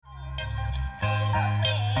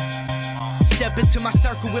step into my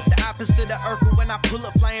circle, whip the opposite of Urkel. When I pull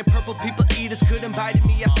up flying purple, people eaters couldn't bite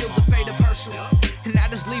me. I sealed the fate of Herschel, and I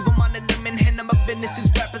just leave them on the limb and hand them my business.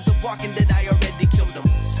 Since rappers are walking that I already killed them.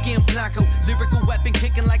 Skin blanco, lyrical weapon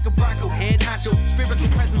kicking like a Bronco. Head honcho, spiritual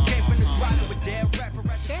presence came from the grotto. A dead rapper.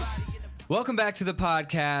 Welcome back to the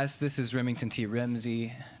podcast. This is Remington T.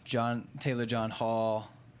 Rimsey, Taylor John Hall.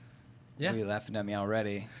 Yeah. Are you laughing at me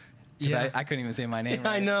already? Yeah. I couldn't even say my name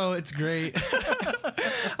right. I know, it's great.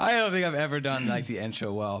 I don't think I've ever done like the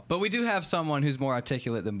intro well. But we do have someone who's more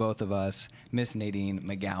articulate than both of us, Miss Nadine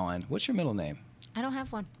McGowan. What's your middle name? I don't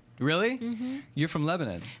have one. Really? Mm-hmm. You're from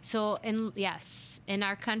Lebanon. So, in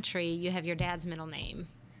our country, you have your dad's middle name.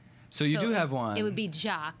 So you do have one. It would be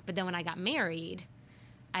Jacques, but then when I got married,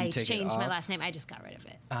 I changed my last name. I just got rid of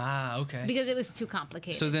it. Ah, okay. Because it was too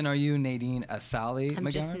complicated. So then are you Nadine Asali McGowan?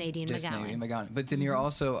 I'm just Nadine McGowan. Nadine McGowan. But then you're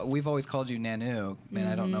also, we've always called you Nanu, and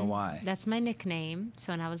I don't know why. That's my nickname.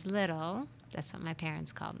 So when I was little, that's what my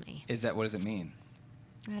parents called me. What does it mean?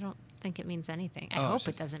 I don't think it means anything. I hope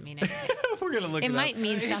it doesn't mean anything. We're going to look it up. It might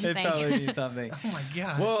mean something. It probably means something. Oh my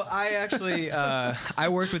gosh. Well, I actually, I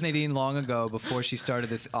worked with Nadine long ago before she started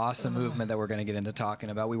this awesome movement that we're going to get into talking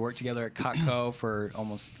about. We worked together at Cutco for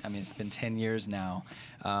it's been 10 years now.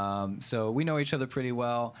 So we know each other pretty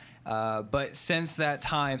well. But since that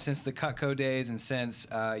time, since the Cutco days, and since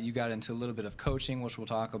you got into a little bit of coaching, which we'll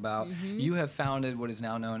talk about, you have founded what is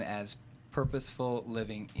now known as Purposeful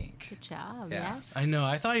Living, Inc. Good job. Yeah. Yes. I know.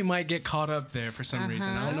 I thought he might get caught up there for some reason.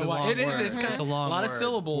 I It's don't a know why. long It is. word. It's kind It's of a long lot of word.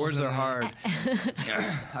 syllables. Words in are there. hard.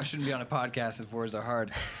 I shouldn't be on a podcast if words are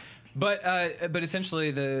hard. But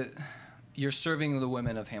essentially, you're serving the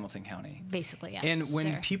women of Hamilton County. Basically, yes. And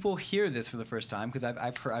when sir. people hear this for the first time, because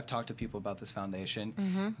I've talked to people about this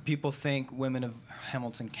foundation, people think women of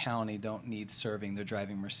Hamilton County don't need serving. They're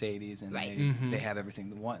driving Mercedes and Right. they have everything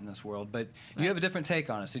they want in this world. But you have a different take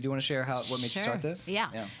on it. So do you want to share what made you start this?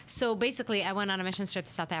 Yeah. So basically, I went on a mission trip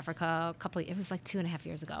to South Africa it was like 2.5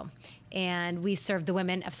 years ago. And we served the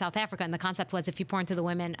women of South Africa. And the concept was if you pour into the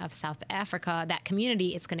women of South Africa, that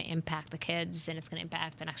community, it's going to impact the kids and it's going to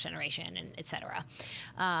impact the next generation, and et cetera.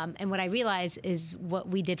 And what I realized is what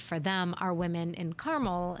we did for them, our women in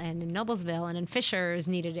Carmel and in Noblesville and in Fishers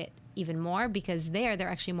needed it even more, because they're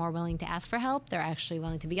actually more willing to ask for help. They're actually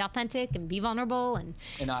willing to be authentic and be vulnerable. And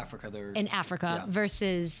in Africa,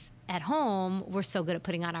 versus at home, we're so good at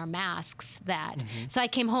putting on our masks that. So I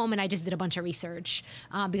came home and I just did a bunch of research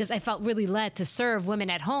because I felt really led to serve women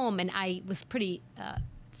at home, and I was pretty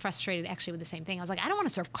frustrated actually with the same thing. I was like, I don't want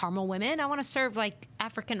to serve Carmel women. I want to serve like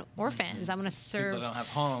African orphans. I want to serve people that don't have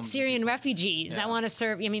homes. Syrian refugees. Yeah. I want to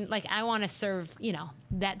serve. I want to serve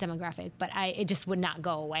that demographic, but it just would not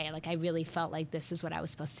go away. Like I really felt like this is what I was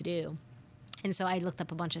supposed to do. And so I looked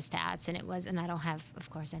up a bunch of stats, and I don't have, of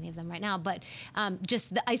course, any of them right now, but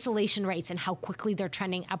just the isolation rates and how quickly they're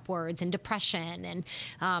trending upwards, and depression, and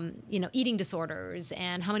eating disorders,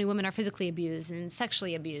 and how many women are physically abused and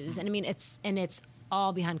sexually abused. And it's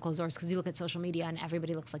all behind closed doors, because you look at social media and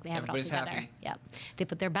everybody looks like they have Everybody's it all together. happy. Yep. They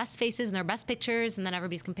put their best faces and their best pictures, and then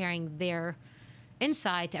everybody's comparing their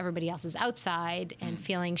inside to everybody else's outside and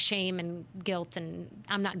feeling shame and guilt and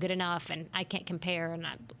I'm not good enough and I can't compare, and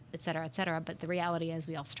et cetera, et cetera. But the reality is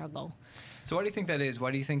we all struggle. So why do you think that is?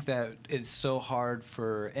 Why do you think that it's so hard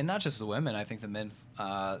and not just the women, I think the men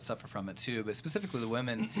suffer from it too, but specifically the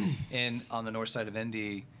women on the north side of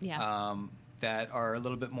Indy that are a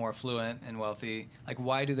little bit more affluent and wealthy? Like,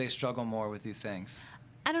 why do they struggle more with these things?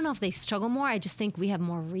 I don't know if they struggle more. I just think we have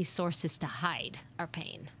more resources to hide our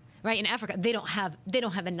pain. Right, in Africa, they don't have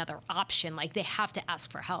another option. Like, they have to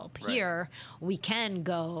ask for help. Right. Here, we can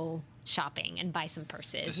go shopping and buy some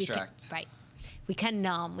purses. Distract. We can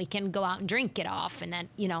numb. We can go out and drink it off, and then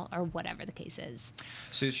or whatever the case is.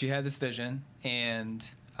 So she had this vision, and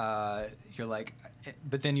you're like,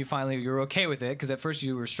 but then you're okay with it, because at first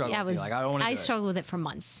you were struggling. Yeah, I don't want to. I struggled with it for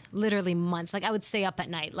months, literally months. Like I would stay up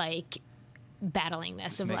at night, like battling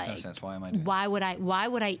this. This makes no sense. Why am I doing this? Why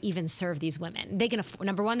would I even serve these women? They can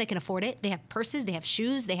number one, they can afford it. They have purses, they have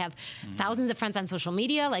shoes, they have thousands of friends on social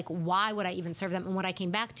media. Like, why would I even serve them? And what I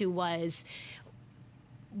came back to was,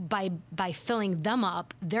 by filling them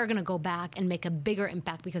up, they're going to go back and make a bigger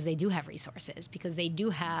impact, because they do have resources, because they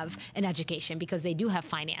do have an education, because they do have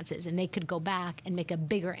finances, and they could go back and make a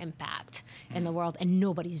bigger impact in the world. And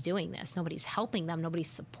nobody's doing this. Nobody's helping them. Nobody's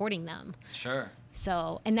supporting them. Sure.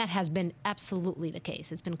 So, and that has been absolutely the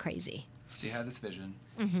case. It's been crazy. So you had this vision.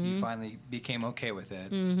 You finally became okay with it.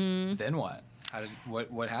 Then what?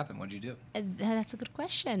 What happened? What did you do? That's a good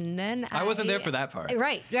question. Then I wasn't there for that part.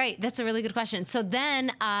 Right. That's a really good question. So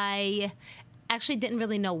then I actually didn't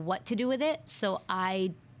really know what to do with it. So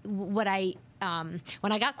what I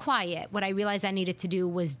when I got quiet, what I realized I needed to do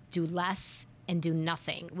was do less and do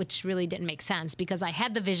nothing, which really didn't make sense because I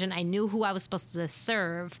had the vision. I knew who I was supposed to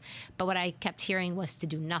serve, but what I kept hearing was to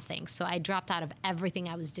do nothing. So I dropped out of everything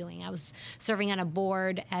I was doing. I was serving on a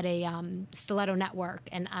board at a Stiletto network,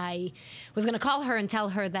 and I was going to call her and tell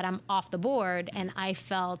her that I'm off the board, and I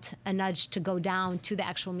felt a nudge to go down to the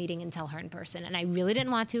actual meeting and tell her in person. And I really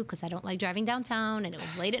didn't want to because I don't like driving downtown, and it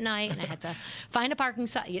was late at night, and I had to find a parking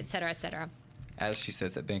spot, et cetera, et cetera. As she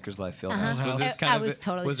says at Bankers Life Fieldhouse. Uh-huh. Was this I was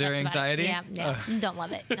totally was there stressed about it. anxiety? Yeah, don't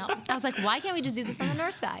love it. No, I was like, why can't we just do this on the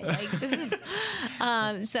north side? Like this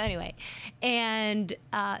is. So anyway, and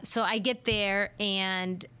so I get there,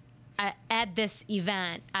 and at this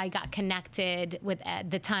event, I got connected with, at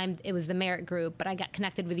the time it was the Merit Group, but I got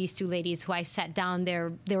connected with these two ladies who I sat down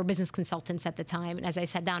there. They were business consultants at the time, and as I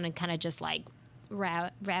sat down and kind of just like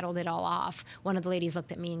rattled it all off, one of the ladies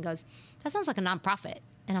looked at me and goes, "That sounds like a nonprofit,"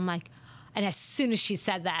 and I'm like. And as soon as she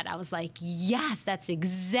said that, I was like, yes, that's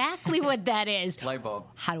exactly what that is. Light bulb.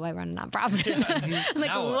 How do I run a nonprofit? Like,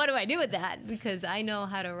 Now what do I do with that? Because I know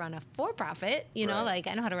how to run a for-profit, you know, Right. like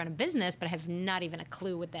I know how to run a business, but I have not even a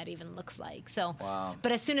clue what that even looks like. So, Wow.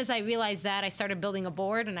 But as soon as I realized that, I started building a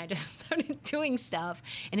board and I just started doing stuff.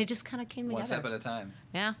 And it just kind of came One together. step at a time.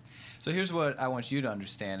 Yeah. So here's what I want you to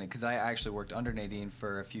understand, because I actually worked under Nadine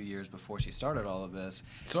for a few years before she started all of this.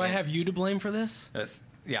 So I have you to blame for this?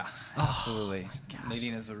 Yeah, absolutely.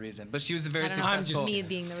 Nadine is the reason. But she was a very I don't know, successful... it's me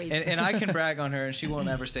being the reason. And I can brag on her, and she won't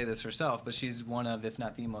ever say this herself, but she's one of, if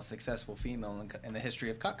not the most successful female in the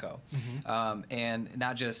history of Cutco. And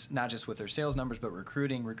not just with her sales numbers, but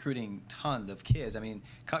recruiting tons of kids. I mean,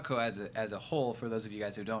 Cutco as a whole, for those of you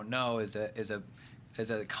guys who don't know, is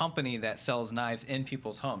a company that sells knives in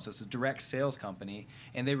people's homes. So it's a direct sales company,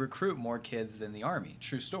 and they recruit more kids than the Army.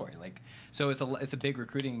 True story. So it's a big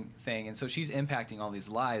recruiting thing, and so she's impacting all these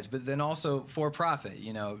lives, but then also for profit,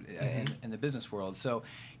 you know, in the business world. So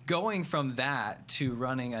going from that to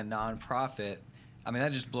running a nonprofit, I mean,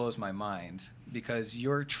 that just blows my mind because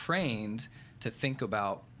you're trained to think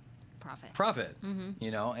about profit, you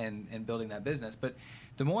know, and building that business. But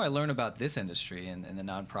the more I learn about this industry and the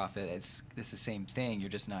nonprofit, it's the same thing. You're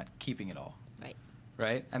just not keeping it all.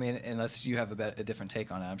 Right? I mean, unless you have a different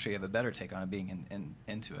take on it. I'm sure you have a better take on it being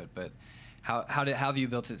into it. But how have you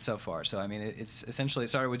built it so far? So, I mean, it's essentially, it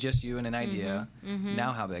started with just you and an idea.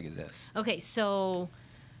 Now how big is it? Okay, so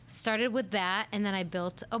started with that, and then I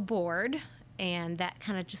built a board, and that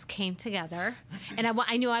kind of just came together. And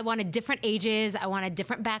I knew I wanted different ages, I wanted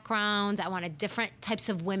different backgrounds, I wanted different types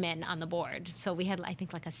of women on the board. So we had, I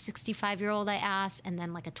think, like a 65-year-old I asked, and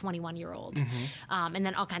then like a 21-year-old, and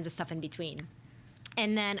then all kinds of stuff in between.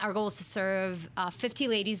 And then our goal is to serve 50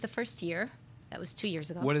 ladies the first year. That was 2 years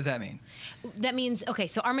ago. What does that mean? That means, okay,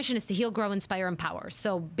 so our mission is to heal, grow, inspire, empower.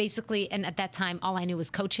 So basically, and at that time, all I knew was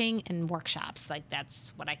coaching and workshops. Like,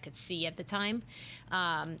 that's what I could see at the time.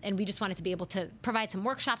 And we just wanted to be able to provide some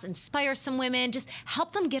workshops, inspire some women, just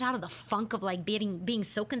help them get out of the funk of, like, being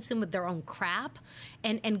so consumed with their own crap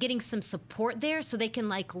and getting some support there so they can,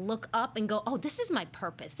 like, look up and go, oh, this is my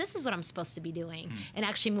purpose. This is what I'm supposed to be doing. And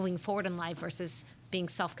actually moving forward in life versus being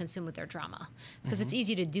self-consumed with their drama. Because it's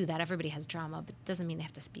easy to do that. Everybody has drama, but it doesn't mean they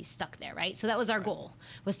have to be stuck there, right? So that was our goal,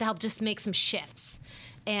 was to help just make some shifts.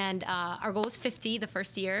 And our goal was 50 the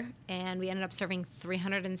first year, and we ended up serving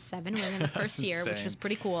 307 women the first year, which was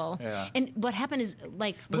pretty cool. Yeah. And what happened is,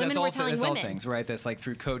 like, But women were telling that's women. all things, right? That's like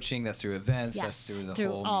through coaching, that's through events, that's Yes, through the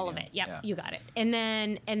whole all of medium. it. Yep, Yeah. you got it. And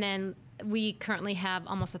then we currently have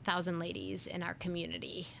almost 1,000 ladies in our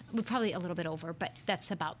community. We're probably a little bit over, but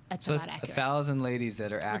that's about So it's accurate. 1,000 ladies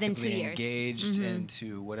that are Within 2 actively years. engaged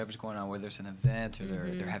into whatever's going on, whether it's an event or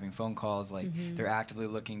they're having phone calls, like they're actively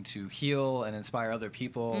looking to heal and inspire other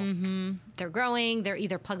people. They're growing. They're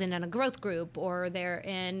either plugged in a growth group, or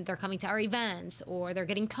they're coming to our events, or they're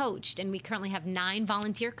getting coached. And we currently have 9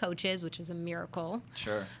 volunteer coaches, which is a miracle.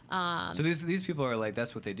 Sure. So these people are like,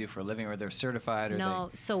 that's what they do for a living, or they're certified, or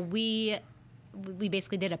No, so we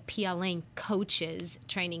basically did a PL Inc. coaches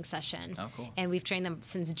training session. Oh, cool. And we've trained them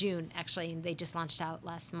since June, actually, and they just launched out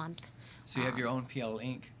last month. So you have your own PL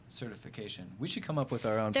Inc. certification. We should come up with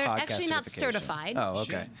our own They're podcast actually not certification. certified. Oh,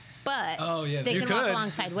 okay. But Oh, yeah, they you can walk could.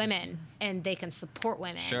 alongside women, and they can support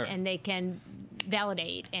women, Sure. and they can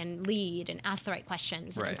validate and lead and ask the right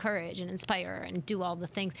questions and Right. encourage and inspire and do all the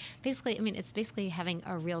things. Basically, I mean, it's basically having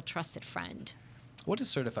a real trusted friend. What does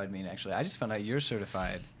certified mean, actually? I just found out you're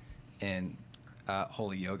certified in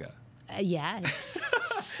holy yoga. Yes.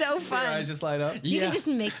 So See your fun. eyes just light up? You Yeah. can just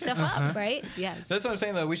make stuff up, right? Yes. That's what I'm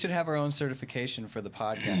saying, though. We should have our own certification for the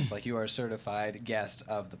podcast. Like, you are a certified guest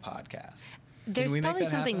of the podcast. There's we make probably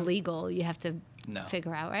that something happen? legal you have to No.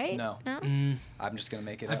 figure out, right? No. No? I'm just gonna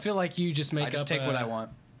make it I up. feel like you just make I just up take what I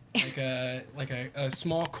want. like a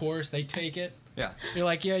small course. They take it. Yeah. You're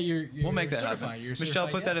like, yeah, you're We'll make that certified. happen. You're Michelle,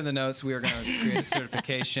 certified, put that in yes. the notes. We are going to create a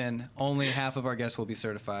certification. Only half of our guests will be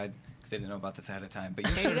certified because they didn't know about this ahead of time. But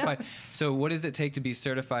you're There you go. certified. So what does it take to be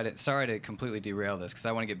certified? Sorry to completely derail this because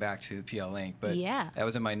I want to get back to the PL Link. But Yeah. that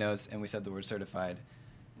was in my notes, and we said the word certified.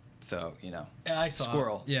 So, I saw it.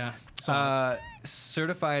 squirrel. Yeah. saw it.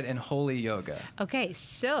 Certified in holy yoga. Okay,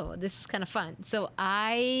 so this is kind of fun. So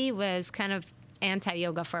I was kind of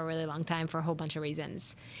anti-yoga for a really long time for a whole bunch of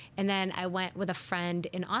reasons. And then I went with a friend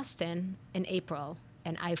in Austin in April,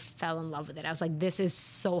 and I fell in love with it. I was like, this is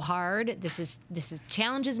so hard. This is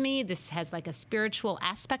challenges me. This has like a spiritual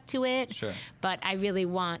aspect to it. Sure. But I really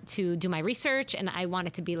want to do my research, and I want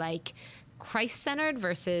it to be like Christ-centered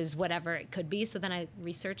versus whatever it could be. So then I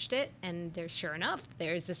researched it, and sure enough,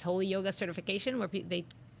 there's this holy yoga certification where they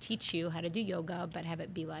teach you how to do yoga, but have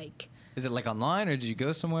it be like. Is it like online or did you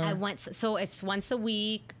go somewhere? I went, so it's once a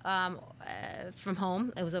week from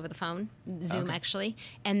home. It was over the phone, Zoom Okay. actually,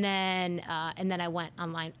 and then I went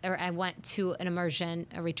online, or I went to an immersion,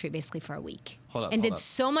 a retreat, basically for a week. Hold up, and hold did up.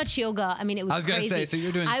 so much yoga. I mean, it was. I was going to crazy. say, so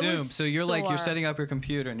you're doing I Zoom. was So you're like, you're sore. setting up your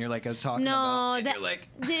computer and you're like, I was talking No, about. and that you're like,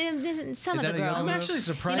 some Is of that the a yoga girls. I'm move? actually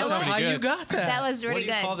surprised You know what? how you Good. got that. That was what really do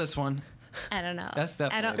you good. call this one? I don't know. That's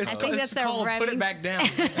definitely I don't. I called- think It's that's a called revving. put it back down.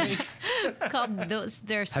 It's called those.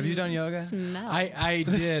 There's. Have you done yoga? Smell. I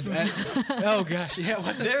did. Oh gosh, yeah.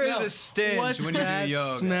 What's that There is smell? a stench What's when you do that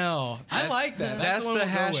yoga. Smell. I like that. That's one the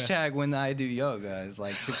we'll go with. hashtag when I do yoga. Is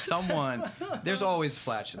like if someone, there's always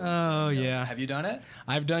flatulence. Oh yeah. Have you done it?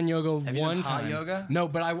 I've done yoga Have you one done hot time. yoga? No,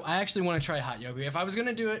 but I actually want to try hot yoga. If I was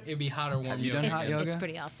gonna do it, it'd be hot or warm Have you yoga. done hot yoga? It's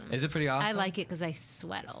pretty awesome. Is it pretty awesome? I like it because I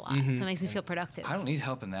sweat a lot, so it makes me feel productive. I don't need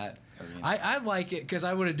help in that arena. I like it because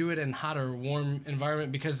I would do it in hot or warm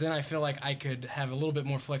environment because then I feel like I could have a little bit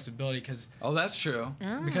more flexibility because Oh, that's true.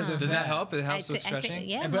 because of Does that help? It helps I with thi- I think- stretching.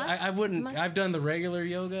 yeah, But must, I wouldn't. must. I've done the regular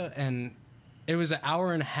yoga and it was an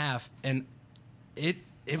hour and a half and it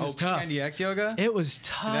was tough. P90X yoga. It was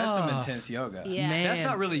tough. So that's some intense yoga. Yeah. Man, That's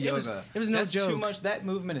not really it was- yoga. it was no that's joke. too much. That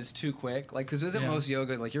movement is too quick. Like, because isn't Yeah. most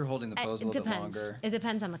yoga like you're holding the pose a It little bit depends. longer? It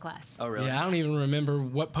depends on the class. Oh, really? Yeah, I don't even remember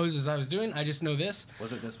what poses I was doing. I just know this.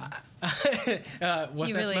 Was it this one? What's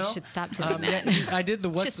You that really smell? should stop doing that. Yeah, I did the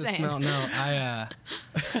what's Just the saying. smell? No,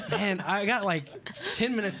 man, I got like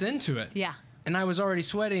 10 minutes into it. Yeah. And I was already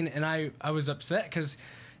sweating, and I was upset because,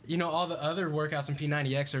 all the other workouts in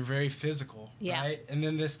P90X are very physical, Yeah. right? And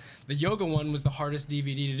then the yoga one was the hardest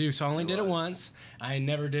DVD to do, so I only did it was. once. I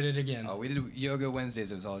never did it again. Oh, we did yoga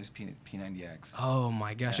Wednesdays. It was always P90X. Oh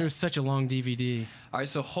my gosh, Yeah. it was such a long DVD. All right,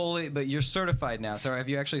 so holy, but you're certified now. So have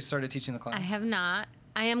you actually started teaching the class? I have not.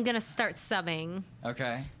 I am gonna start subbing.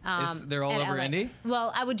 Okay. Um, They're all at over LA. Indy?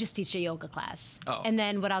 Well, I would just teach a yoga class, Oh. and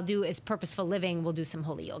then what I'll do is Purposeful Living. We'll do some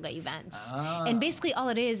holy yoga events, Ah. and basically all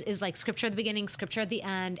it is like scripture at the beginning, scripture at the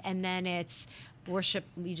end, and then it's worship.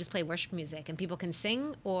 You just play worship music, and people can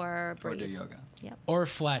sing or Or breathe. do yoga? Yep. Or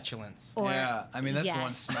flatulence. Or, Yeah, I mean that's one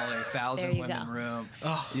yes. smelly There 1,000 you women go. room.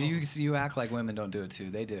 Oh. You act like women don't do it too.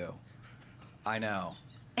 They do. I know.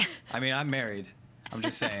 I mean, I'm married. I'm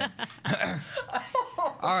just saying.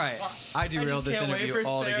 All right, I derailed this interview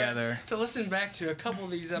altogether. To listen back to a couple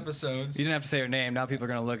of these episodes. You didn't have to say her name. Now people are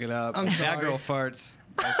gonna look it up. I'm That sorry. girl farts.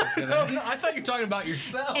 That's just No, gonna, no, I thought you were talking about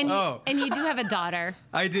yourself. And, Oh. and you do have a daughter.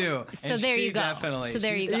 I do. So And there she you go. Definitely. So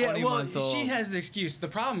there She's you go. 20 months old. she has the excuse. The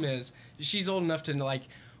problem is she's old enough to like.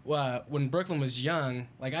 When Brooklyn was young,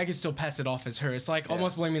 like I could still pass it off as her. It's like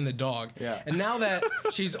almost blaming the dog. Yeah. And now that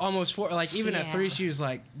she's almost 4, like even at Yeah. 3, she was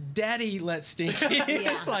like, "Daddy, let's Stinky."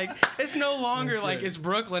 It's like it's no longer That's like good. it's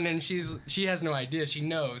Brooklyn, and she has no idea. She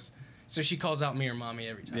knows, so she calls out me or mommy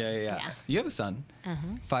every time. Yeah. Yeah. You have a son. Uh-huh.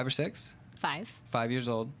 5 or 6? 5. 5 years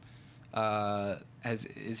old.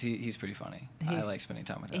 He's pretty funny. I He's- like spending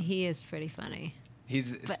time with him. He is pretty funny.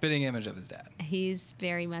 He's a spitting image of his dad. He's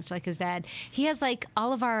very much like his dad. He has like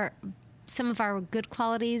some of our good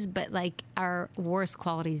qualities, but like our worst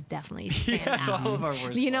qualities definitely stand That's out. all of our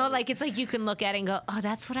worst. You know, qualities. like it's like you can look at it and go, "Oh,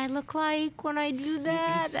 that's what I look like when I do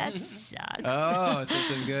that. That sucks." Oh, so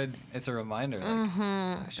it's a reminder. Like,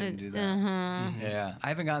 I shouldn't do that. Yeah, I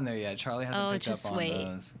haven't gotten there yet. Charlie hasn't Oh, picked just up on wait.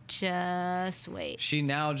 those. Just wait. She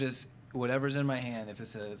now just whatever's in my hand, if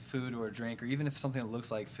it's a food or a drink, or even if something that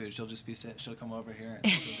looks like food, she'll just be sitting. She'll come over here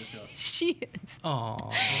and she'll just go. She is. Aw.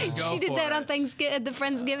 Just go She did for that on it. Thanksgiving, the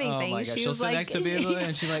Friendsgiving Oh thing. my gosh, She she'll was sit like, next to Bella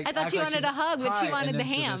and she like. I thought act she like wanted she's, a hug, but "Hi," she wanted and the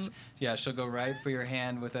then she'll ham. just- yeah, she'll go right for your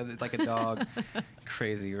hand with like a dog.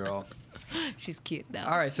 Crazy girl. She's cute though.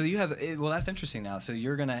 All right, so you have well, that's interesting now. So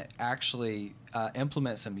you're gonna actually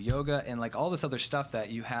implement some yoga and like all this other stuff that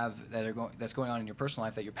you have that's going on in your personal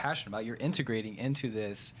life that you're passionate about. You're integrating into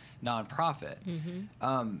this nonprofit.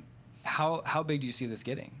 How big do you see this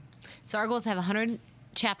getting? So our goal is to have 100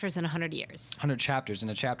 chapters in 100 years. 100 chapters,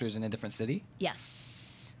 and a chapter is in a different city.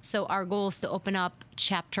 Yes. So our goal is to open up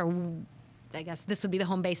chapter. I guess this would be the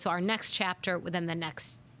home base. So our next chapter within the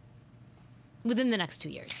next 2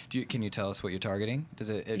 years. Can you tell us what you're targeting?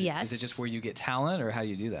 Yes. Is it just where you get talent, or how do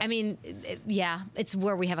you do that? I mean, yeah, it's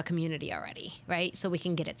where we have a community already, right? So we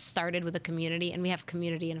can get it started with a community, and we have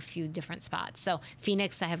community in a few different spots. So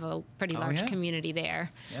Phoenix, I have a pretty large community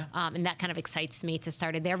there, and that kind of excites me to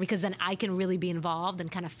start it there because then I can really be involved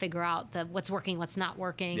and kind of figure out what's working, what's not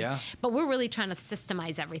working. Yeah. But we're really trying to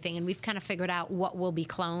systemize everything, and we've kind of figured out what will be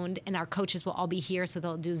cloned, and our coaches will all be here, so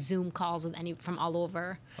they'll do Zoom calls with from all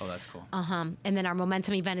over. Oh, that's cool. And then our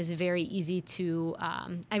momentum event is very easy to.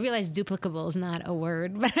 I realize duplicable is not a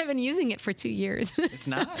word, but I've been using it for 2 years. It's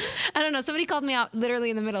not. I don't know. Somebody called me out literally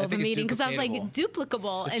in the middle of a meeting because I was like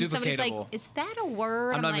duplicable, It's and somebody's like, duplicatable. "Is that a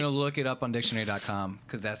word?" I'm not like, going to look it up on dictionary.com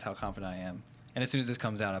because that's how confident I am. And as soon as this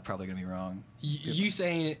comes out, I'm probably going to be wrong. You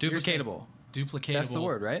saying you're saying Duplicatable. Duplicatable. That's the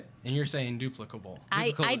word, right? And you're saying duplicable.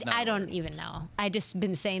 Duplicable is not I a don't word. even know. I just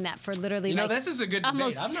been saying that for literally this is a good debate.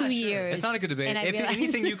 almost I'm not 2 sure. years. It's not a good debate. and I If realized-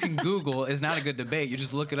 anything you can Google is not a good debate, you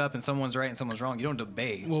just look it up and someone's right and someone's wrong. You don't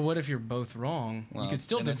debate. Well, what if you're both wrong? Well, you could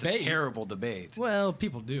still and debate. It's a terrible debate. Well,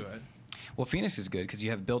 people do it. Well, Phoenix is good because you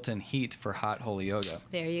have built-in heat for hot holy yoga.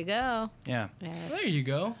 There you go. Yeah. There you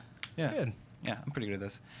go. Yeah. Good. Yeah, I'm pretty good at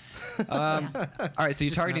this. All right, so you're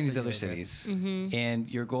Just targeting not these the other yoga. cities, Mm-hmm. and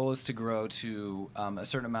your goal is to grow to a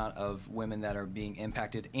certain amount of women that are being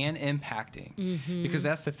impacted and impacting. Mm-hmm. Because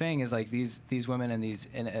that's the thing is like these women in these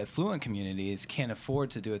affluent communities can't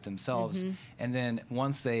afford to do it themselves, Mm-hmm. and then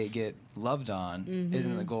once they get loved on,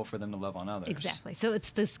 isn't the goal for them to love on others? Exactly. So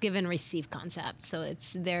it's this give and receive concept. So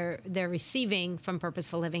it's they're receiving from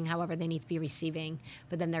purposeful living, however they need to be receiving,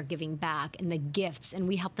 but then they're giving back and the gifts, and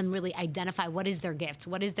we help them really identify what is their gifts,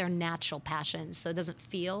 what is their natural passions. So it doesn't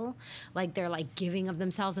feel like they're like giving of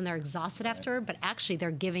themselves and they're exhausted after, but actually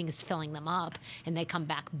their giving is filling them up and they come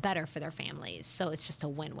back better for their families. So it's just a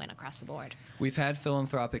win-win across the board. We've had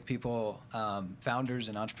philanthropic people, founders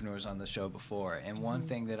and entrepreneurs on the show before, and one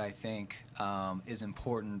thing that I think is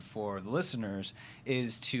important for the listeners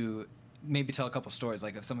is to maybe tell a couple stories,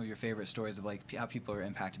 like of some of your favorite stories of like how people are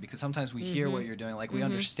impacted, because sometimes we hear what you're doing, like we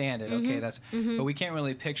understand it, okay, that's, but we can't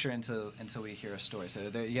really picture until we hear a story. So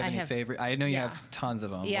you have any favorite? I know you have tons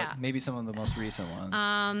of them. Yeah. What, maybe some of the most recent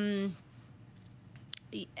ones.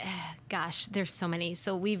 Gosh, there's so many.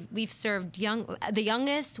 So we've served the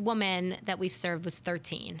youngest woman that we've served was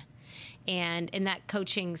 13. And in that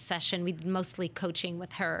coaching session, we did mostly coaching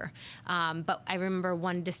with her. But I remember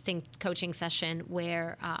one distinct coaching session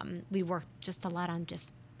where we worked just a lot on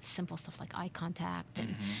just simple stuff like eye contact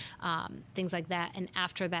and things like that. And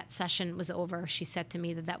after that session was over, she said to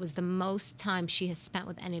me that was the most time she has spent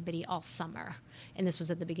with anybody all summer. And this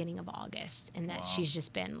was at the beginning of August. And that she's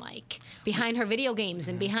just been like behind her video games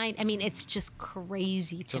and behind, I mean, it's just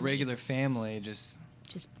crazy It's to a me. regular family, just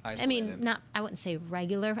I mean, isolated. I wouldn't say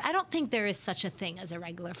regular. I don't think there is such a thing as a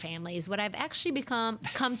regular family is what I've actually come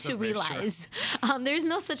to realize. There's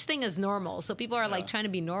no such thing as normal. So people are like trying to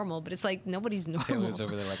be normal, but it's like nobody's normal. Taylor's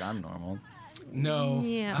over there like, I'm normal. No.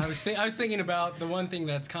 Yeah. I was thinking about the one thing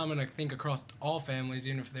that's common, I think, across all families,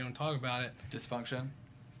 even if they don't talk about it. Dysfunction?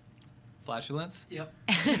 Flatulence? Yep.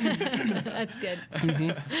 That's good.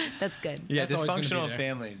 That's good. Yeah, That's always gonna be dysfunctional there.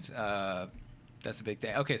 families. That's a big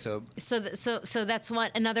thing. Okay, so So that's one.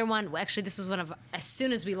 Another one. Actually, this was one of. As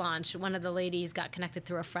soon as we launched, one of the ladies got connected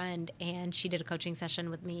through a friend, and she did a coaching session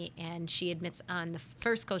with me. And she admits on the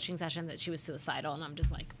first coaching session that she was suicidal. And I'm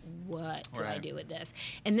just like, what do I Right. do with this?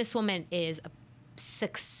 And this woman is a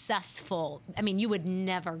successful. I mean, you would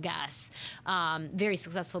never guess. Very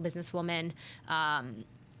successful businesswoman.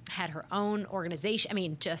 Had her own organization. I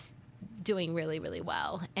mean, just doing really, really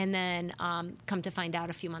well. And then come to find out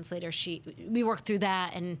a few months later, we worked through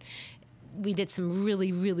that and we did some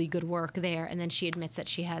really, really good work there. And then she admits that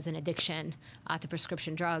she has an addiction to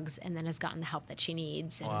prescription drugs and then has gotten the help that she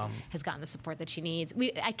needs and has gotten the support that she needs.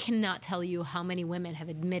 I cannot tell you how many women have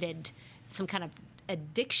admitted some kind of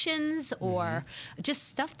addictions or just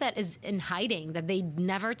stuff that is in hiding that they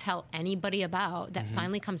never tell anybody about that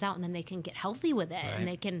finally comes out, and then they can get healthy with it and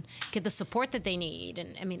they can get the support that they need.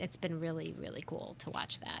 And I mean, it's been really, really cool to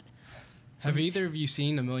watch that. Have either of you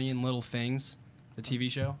seen A Million Little Things, the TV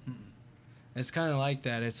show? It's kind of like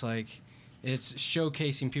that. It's like it's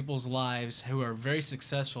showcasing people's lives who are very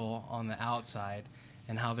successful on the outside,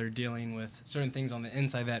 and how they're dealing with certain things on the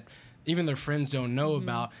inside that even their friends don't know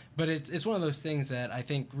about. But it's one of those things that I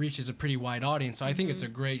think reaches a pretty wide audience. So I think it's a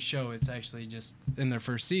great show. It's actually just in their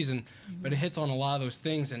first season, but it hits on a lot of those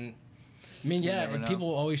things. And I mean, yeah, never know.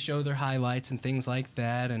 people always show their highlights and things like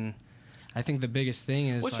that. And I think the biggest thing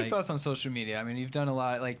is What's your thoughts on social media? I mean, you've done a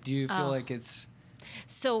lot. Like, do you feel like it's...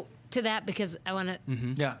 So to that, because I want to,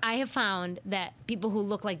 Yeah. I have found that people who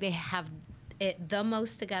look like they have it the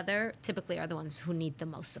most together typically are the ones who need the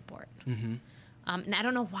most support. And I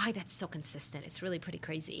don't know why that's so consistent. It's really pretty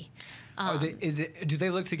crazy. Do they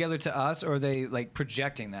look together to us, or are they like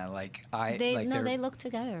projecting that? They look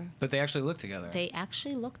together. But they actually look together. They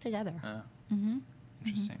actually look together.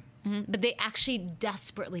 Interesting. But they actually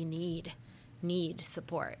desperately need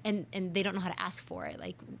support, and they don't know how to ask for it.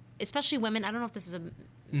 Like, especially women. I don't know if this is a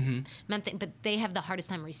men thing, but they have the hardest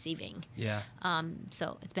time receiving. Yeah.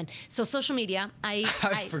 So it's been social media. I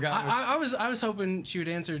forgot. I was hoping she would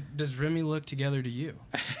answer, does Remy look together to you?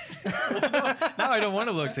 No, I don't want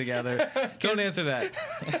to look together. Don't answer that.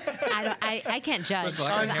 I can't judge. First of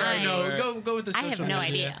all, I I'm can't sorry, judge. no. Go with the I social have no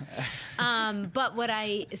media. idea. But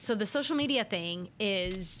the social media thing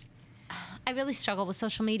is, I really struggle with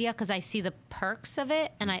social media because I see the perks of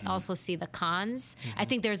it and I also see the cons. I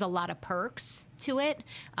think there's a lot of perks to it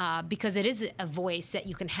because it is a voice that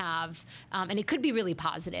you can have, and it could be really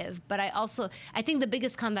positive. But I think the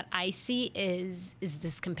biggest con that I see is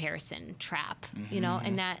this comparison trap,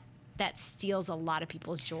 and that steals a lot of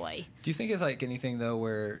people's joy. Do you think it's like anything though,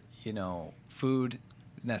 where food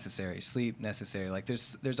is necessary, sleep necessary? Like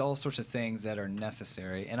there's all sorts of things that are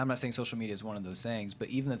necessary, and I'm not saying social media is one of those things, but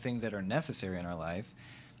even the things that are necessary in our life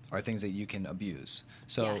are things that you can abuse.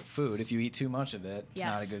 So Yes. food, if you eat too much of it, it's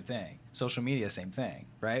not a Yes. good thing. Social media, same thing,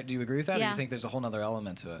 right? Do you agree with that, or do Yeah. you think there's a whole other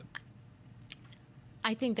element to it?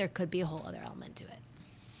 I think there could be a whole other element to it.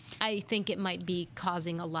 I think it might be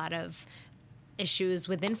causing a lot of issues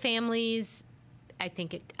within families.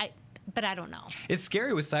 But I don't know. It's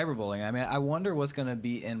scary with cyberbullying. I mean, I wonder what's going to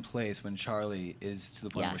be in place when Charlie is to the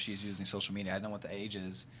point where Yes. she's using social media. I don't know what the age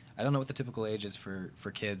is. I don't know what the typical age is for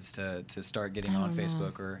kids to start getting on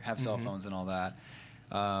Facebook or have cell phones and all that.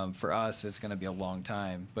 For us, it's going to be a long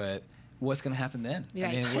time. But what's going to happen then? Right.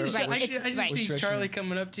 I mean, I we're- just, Right. I It's- just right. see Restriction. Charlie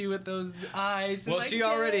coming up to you with those eyes. and Well, like, she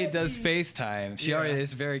already "Yay!" does FaceTime. She Yeah. already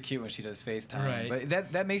is very cute when she does FaceTime. Right.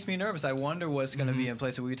 But that makes me nervous. I wonder what's going to be in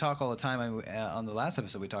place. We talk all the time on the last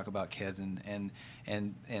episode. We talk about kids and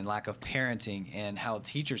lack of parenting and how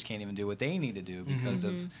teachers can't even do what they need to do because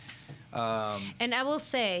of. And I will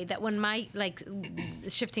say that when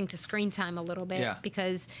shifting to screen time a little bit, Yeah.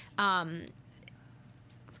 because,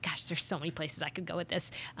 gosh, there's so many places I could go with this.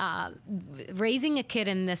 Raising a kid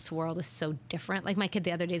in this world is so different. Like my kid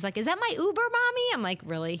the other day is like, "Is that my Uber, mommy?" I'm like,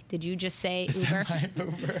 "Really? Did you just say Uber?"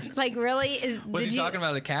 Like, really? Was he talking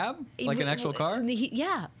about a cab? Like an actual car?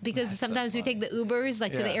 Yeah, because That's so sometimes we funny. take the Ubers to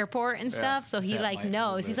the Yeah. airport and Yeah. stuff. So Is he that my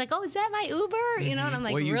knows. Uber? He's like, "Oh, is that my Uber?" And I'm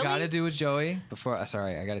like, What you "Really?" got to do with Joey before.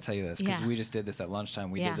 Sorry, I got to tell you this because Yeah. we just did this at lunchtime.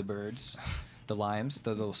 We Yeah. did the birds, the limes,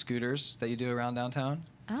 the little scooters that you do around downtown.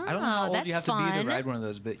 Oh, I don't know how old you that's have to be fun. to ride one of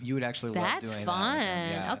those, but you would actually love That's doing fun. that. with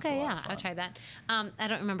them. Yeah, it's a Okay, lot yeah, of I'll fun. try that. I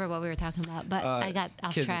don't remember what we were talking about, but I got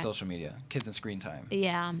off kids track. and social media, kids and screen time.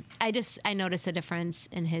 Yeah, I noticed a difference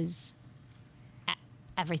in his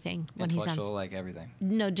everything when he's Intellectual, on. like everything.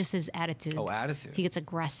 No, just his attitude. Oh, attitude. He gets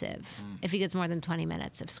aggressive if he gets more than 20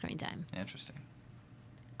 minutes of screen time. Interesting.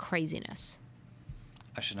 Craziness.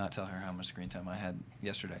 I should not tell her how much screen time I had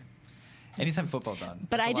yesterday. Anytime football's on.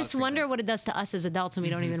 But that's a I lot of just screen wonder time. what it does to us as adults when we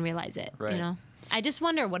don't even realize it. Right. You know, I just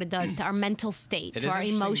wonder what it does to our mental state, It to is our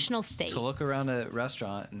interesting emotional state. To look around a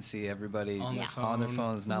restaurant and see everybody On their on their phone.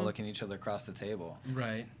 phones, not looking at each other across the table.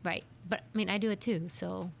 Right. Right. But I mean, I do it too.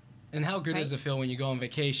 So And how good does Right. it feel when you go on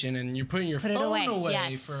vacation and you're putting your Put it phone away. away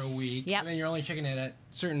Yes. for a week, Yep. and then you're only checking it at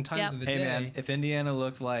certain times Yep. of the Hey day? man, if Indiana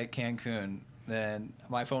looked like Cancun, then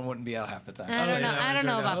my phone wouldn't be out half the time. I don't know. yeah, I don't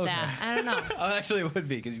know sure, about okay. that. I don't know. Oh, actually, it would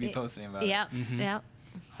be because you'd be posting about it. Yep. Yep.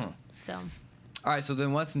 So. All right. So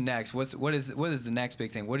then, what's next? What is the next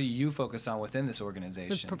big thing? What are you focused on within this With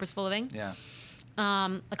organization? purposeful living. Yeah.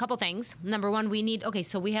 A couple things. Number one, we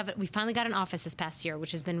finally got an office this past year,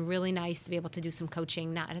 which has been really nice to be able to do some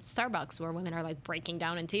coaching, not at Starbucks where women are like breaking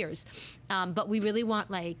down in tears. But we really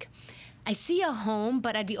want I see a home,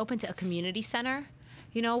 but I'd be open to a community center,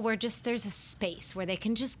 where just there's a space where they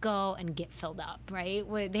can just go and get filled up, right?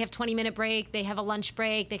 Where they have 20-minute break, they have a lunch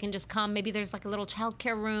break, they can just come. Maybe there's like a little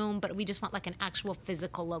childcare room, but we just want like an actual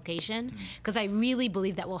physical location because I really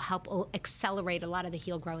believe that will help accelerate a lot of the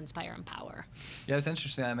heal, grow, inspire, empower. Yeah, it's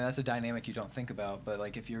interesting. I mean, that's a dynamic you don't think about. But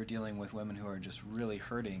like, if you're dealing with women who are just really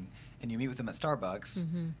hurting, and you meet with them at Starbucks,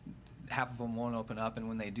 half of them won't open up, and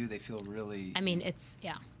when they do, they feel really. I mean, it's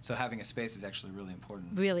So having a space is actually really important.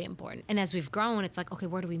 really important. And as we've grown, it's like, okay,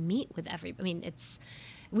 where do we meet with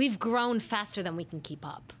we've grown faster than we can keep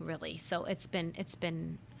up, really. So that's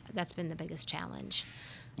been the biggest challenge.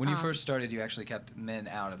 When you first started, you actually kept men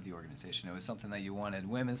out of the organization. It was something that you wanted,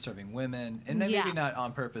 women serving women, and maybe not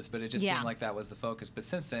on purpose, but it just seemed like that was the focus. But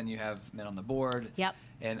since then, you have men on the board,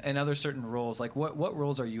 and other certain roles. Like what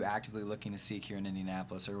roles are you actively looking to seek here in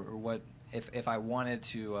Indianapolis, or what if I wanted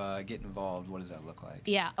to get involved? What does that look like?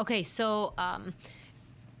 Yeah. Okay. So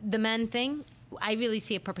the men thing. I really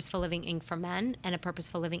see a Purposeful Living Inc. for men and a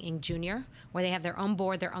Purposeful Living Inc. Junior, where they have their own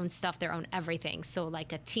board, their own stuff, their own everything. So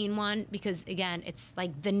like a teen one, because again, it's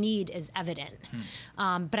like the need is evident.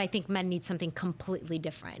 But I think men need something completely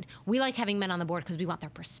different. We like having men on the board because we want their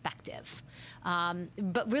perspective.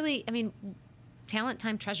 But really, I mean, talent,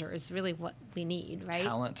 time, treasure is really what we need, right?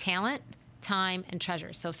 Talent, time, and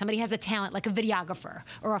treasure. So if somebody has a talent like a videographer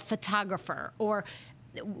or a photographer or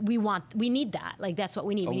we need that. Like, that's what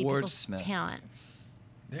we need. A we need wordsmith. Talent.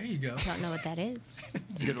 There you go. I don't know what that is.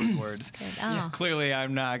 It's good with words. Good. Oh. Yeah, clearly,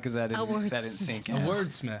 I'm not, because that didn't sink in. A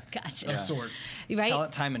wordsmith. Gotcha. Of sorts. Right?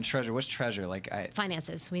 Talent, time, and treasure. What's treasure?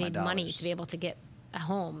 Finances. We need money to be able to get a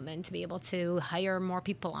home and to be able to hire more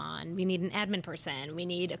people on. We need an admin person. We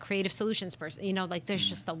need a creative solutions person. There's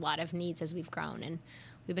just a lot of needs as we've grown. And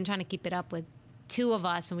we've been trying to keep it up with 2 of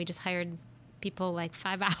us, and we just hired people like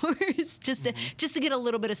 5 hours just to get a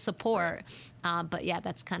little bit of support. But yeah,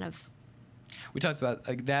 that's kind of. We talked about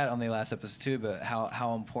that on the last episode too, but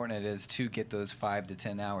how important it is to get those 5 to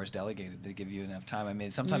 10 hours delegated to give you enough time. I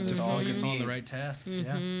mean, sometimes it's all you focus on need. the right tasks.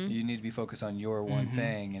 Yeah. You need to be focused on your one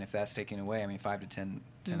thing, and if that's taken away, I mean, 5 to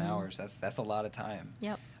 10 hours, that's a lot of time.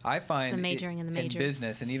 Yep. I find it's the majoring and the majors. in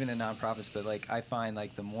business and even in nonprofits, but I find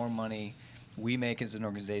the more money we make as an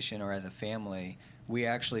organization or as a family, we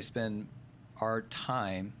actually spend our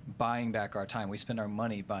time buying back our time. We spend our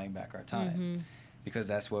money buying back our time because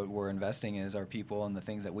that's what we're investing in, is our people and the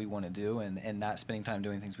things that we want to do, and not spending time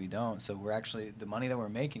doing things we don't. So we're actually, the money that we're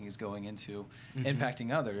making is going into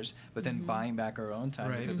impacting others, but then buying back our own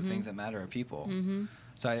time because the things that matter are people.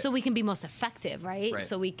 So we can be most effective, right?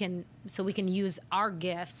 So we can use our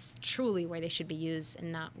gifts truly where they should be used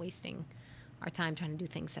and not wasting our time trying to do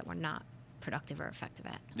things that we're not productive or effective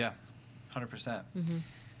at. Yeah, 100%.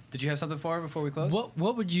 Did you have something for her before we close?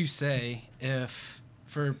 What would you say if,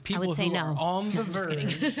 for people who are on the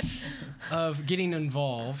verge of getting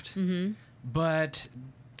involved, but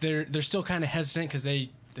they're still kind of hesitant because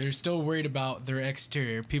they're still worried about their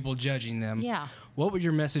exterior, people judging them? Yeah. What would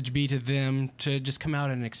your message be to them to just come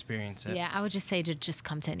out and experience it? Yeah, I would just say to just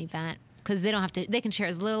come to an event. Because they don't have to. They can share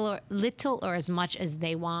as little or as much as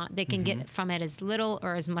they want. They can get from it as little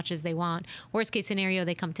or as much as they want. Worst case scenario,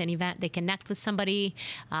 they come to an event, they connect with somebody,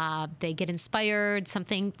 they get inspired,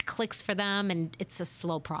 something clicks for them, and it's a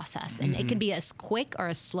slow process. And it can be as quick or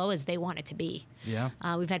as slow as they want it to be. Yeah.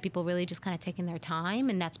 We've had people really just kind of taking their time,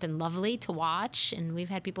 and that's been lovely to watch. And we've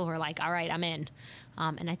had people who are like, "All right, I'm in,"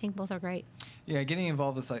 and I think both are great. Yeah, getting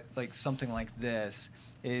involved with like something like this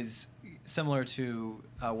is similar to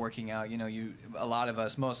working out. A lot of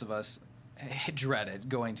us, most of us, dreaded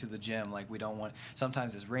going to the gym. Like, we don't want.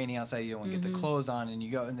 Sometimes it's raining outside. You don't want to get the clothes on, and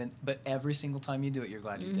you go. But every single time you do it, you're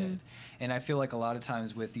glad you did. And I feel like a lot of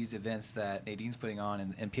times with these events that Nadine's putting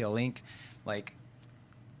on and PL Inc., like,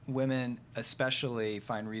 women especially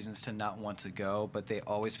find reasons to not want to go, but they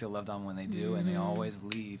always feel loved on when they do, and they always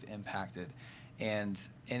leave impacted.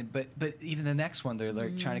 But even the next one, they're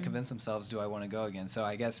like trying to convince themselves, do I want to go again? So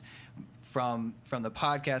I guess from the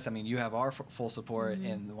podcast, I mean, you have our full support,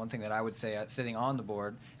 and the one thing that I would say sitting on the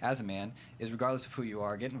board as a man is, regardless of who you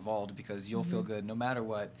are, get involved, because you'll feel good no matter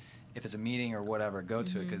what. If it's a meeting or whatever, go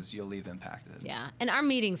to it, because you'll leave impacted. Yeah, and our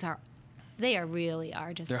meetings really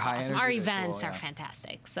are just They're high awesome. energy, Our they're events cool, are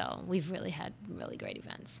fantastic. So we've really had really great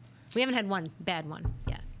events. We haven't had one bad one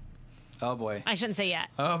yet. Oh boy. I shouldn't say yet.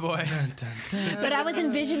 Oh boy. But I was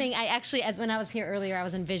envisioning, when I was here earlier, I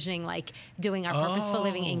was envisioning like doing our Purposeful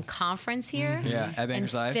Living in conference here. Yeah, at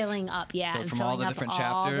Banger's Live. Filling up, and from filling all the up different all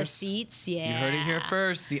chapters. the seats. Yeah. You heard it here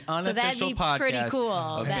first. The unofficial so that'd be podcast pretty cool.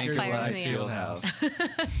 of That Banger's fires Live me up.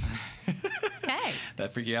 Fieldhouse. Okay.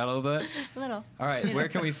 That freak you out a little bit? A little. All right. Where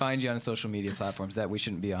can we find you on social media platforms that we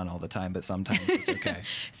shouldn't be on all the time, but sometimes it's okay?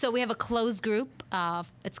 So we have a closed group.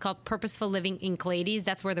 It's called Purposeful Living Inc. Ladies.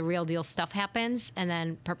 That's where the real deal stuff happens. And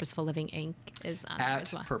then Purposeful Living Inc. is on there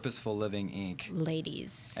as well. Purposeful Living Inc.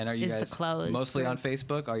 Ladies. And are you guys the closed mostly group. on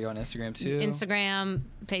Facebook? Are you on Instagram too? Instagram,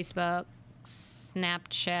 Facebook,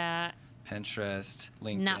 Snapchat. Pinterest,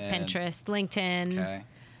 LinkedIn. Not Pinterest, LinkedIn. Okay.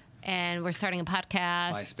 and we're starting a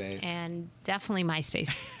podcast. MySpace. And definitely MySpace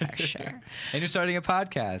for sure. And you're starting a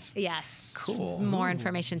podcast. Yes. Cool. More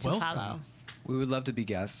information to welcome. follow. We would love to be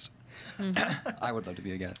guests. I would love to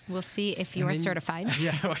be a guest. We'll see if you are certified.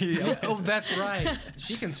 Yeah. Oh, that's right.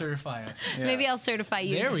 She can certify us. Yeah. Maybe I'll certify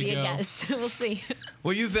you There to we be go. a guest. We'll see.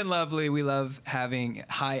 Well, you've been lovely. We love having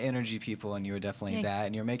high energy people, and you are definitely Thanks. that.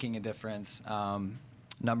 And you're making a difference.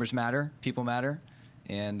 Numbers matter, people matter,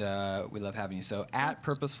 and we love having you. So at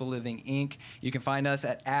Purposeful Living Inc. You can find us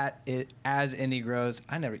at it, As Indie Grows.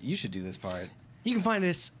 You should do this part. You can find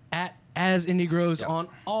us at As Indie Grows Yep. on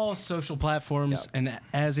all social platforms Yep. and at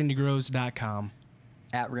asindygrows.com.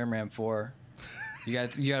 At RimRam4. You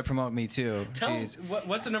got to promote me too. Jeez.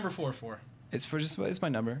 What's the number 4 for? It's my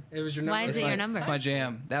number. It was your number. Why is it your number? It's my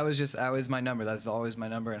jam. That was my number. That's always my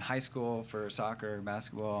number in high school for soccer,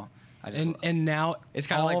 basketball. And now It's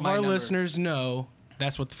kinda all like of my our number. listeners know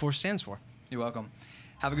that's what the 4 stands for. You're welcome.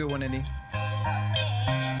 Have a good one, Indy.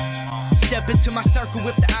 Step into my circle,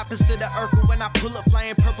 whip the opposite of Urkel. When I pull up,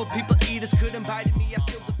 flying purple, people eaters couldn't bite me. I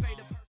sealed the fate of